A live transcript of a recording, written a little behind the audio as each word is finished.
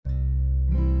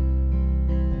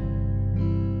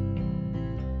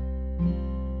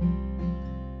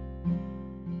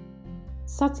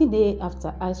Saturday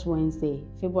after Ash Wednesday,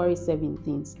 February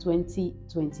 17th,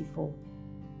 2024.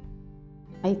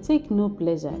 I take no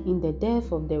pleasure in the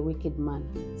death of the wicked man,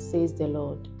 says the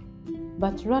Lord,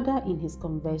 but rather in his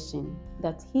conversion,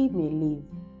 that he may live.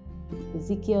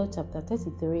 Ezekiel chapter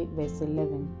 33, verse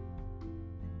 11.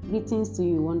 Greetings to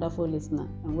you, wonderful listener,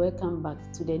 and welcome back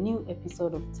to the new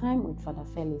episode of Time with Father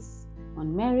Felix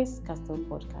on Mary's Castle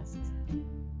Podcast.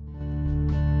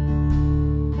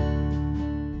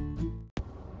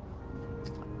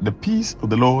 The peace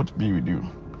of the Lord be with you.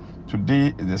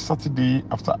 Today is the Saturday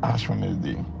after Ash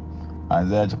Wednesday.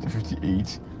 Isaiah chapter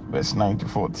 58, verse 9 to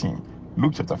 14.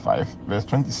 Luke chapter 5, verse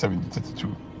 27 to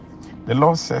 32. The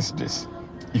Lord says this: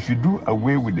 if you do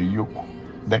away with the yoke,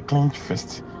 the clenched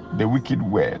fist, the wicked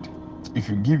word, if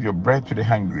you give your bread to the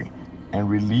hungry and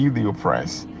relieve the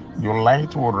oppressed, your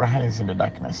light will rise in the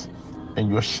darkness, and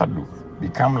your shadow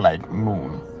become like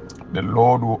noon. The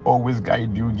Lord will always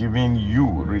guide you, giving you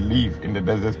relief in the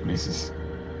desert places.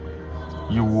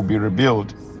 You will be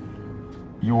rebuilt.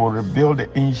 You will rebuild the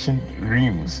ancient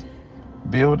ruins,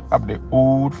 build up the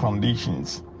old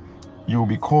foundations. You will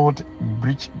be called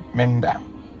breach mender,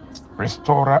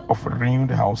 restorer of ruined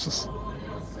houses.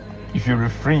 If you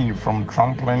refrain from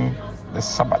trampling the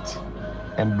Sabbath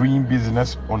and doing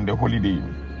business on the holy day,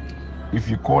 if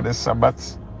you call the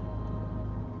Sabbath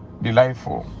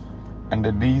delightful and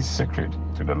the day sacred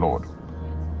to the Lord,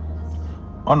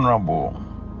 honorable,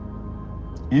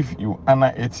 if you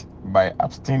honor it by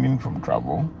abstaining from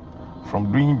travel,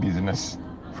 from doing business,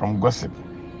 from gossip,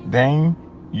 then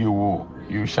you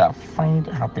shall find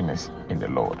happiness in the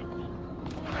Lord.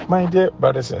 My dear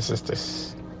brothers and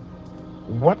sisters,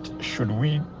 what should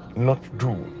we not do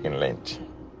in Lent?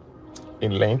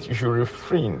 In Lent, you should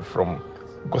refrain from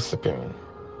gossiping,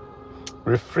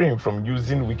 refrain from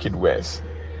using wicked words,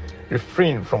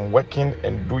 refrain from working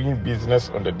and doing business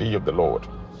on the day of the Lord.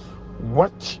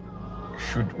 What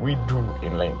should we do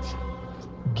in Lent?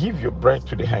 Give your bread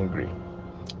to the hungry.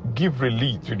 Give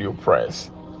relief to the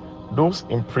oppressed, those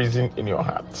in prison in your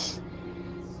hearts.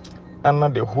 Honor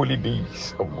the holy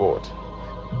days of God.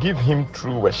 Give him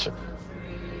true worship.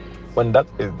 When that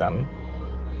is done,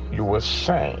 you will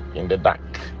shine in the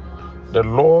dark. The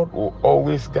Lord will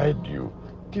always guide you,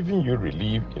 giving you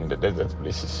relief in the desert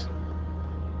places.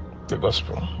 The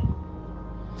Gospel.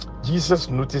 Jesus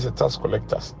noticed a tax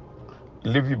collector,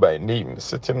 Levi by name,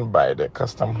 sitting by the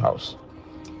custom house,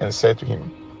 and said to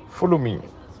him, "Follow me."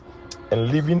 And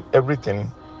leaving everything,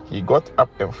 he got up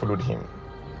and followed him.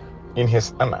 In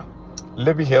his honor,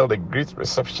 Levi held a great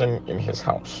reception in his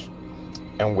house,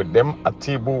 and with them at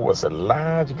table was a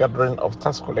large gathering of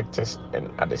tax collectors and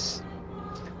others.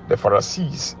 The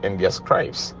Pharisees and their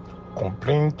scribes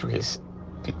complained to his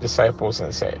disciples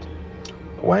and said,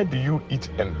 "Why do you eat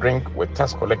and drink with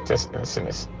tax collectors and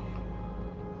sinners?"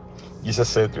 Jesus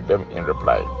said to them in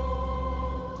reply,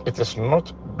 "It is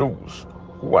not those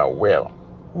who are well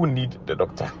who need the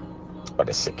doctor, but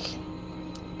the sick.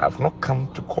 I have not come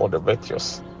to call the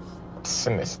virtuous, but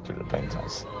sinners to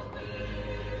repentance."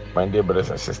 My dear brothers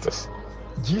and sisters,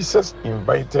 Jesus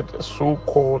invited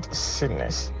so-called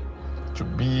sinners to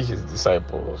be his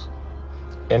disciples,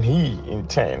 and he in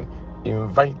turn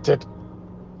invited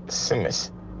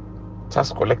sinners,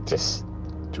 tax collectors,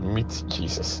 to meet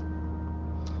Jesus.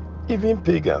 Even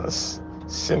pagans,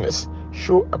 sinners,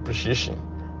 show appreciation,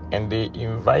 and they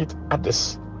invite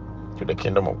others to the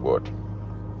kingdom of God.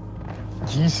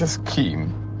 Jesus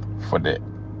came for the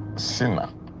sinner,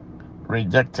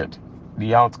 rejected,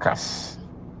 the outcast.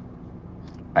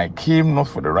 I came not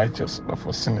for the righteous, but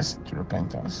for sinners to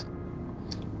repentance.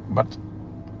 But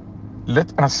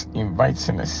let us invite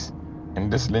sinners in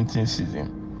this Lenten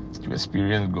season to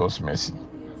experience God's mercy.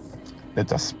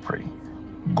 Let us pray.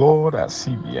 God, our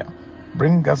Savior,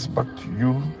 bring us back to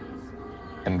you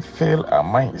and fill our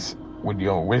minds with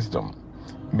your wisdom.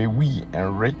 May we be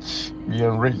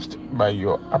enriched by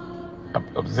your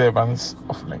observance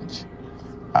of Lent.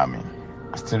 Amen.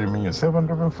 I still remain your servant,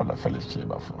 Reverend Father Felix.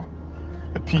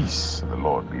 The peace of the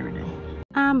Lord be with you.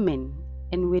 Amen.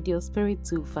 And with your spirit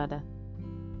too, Father.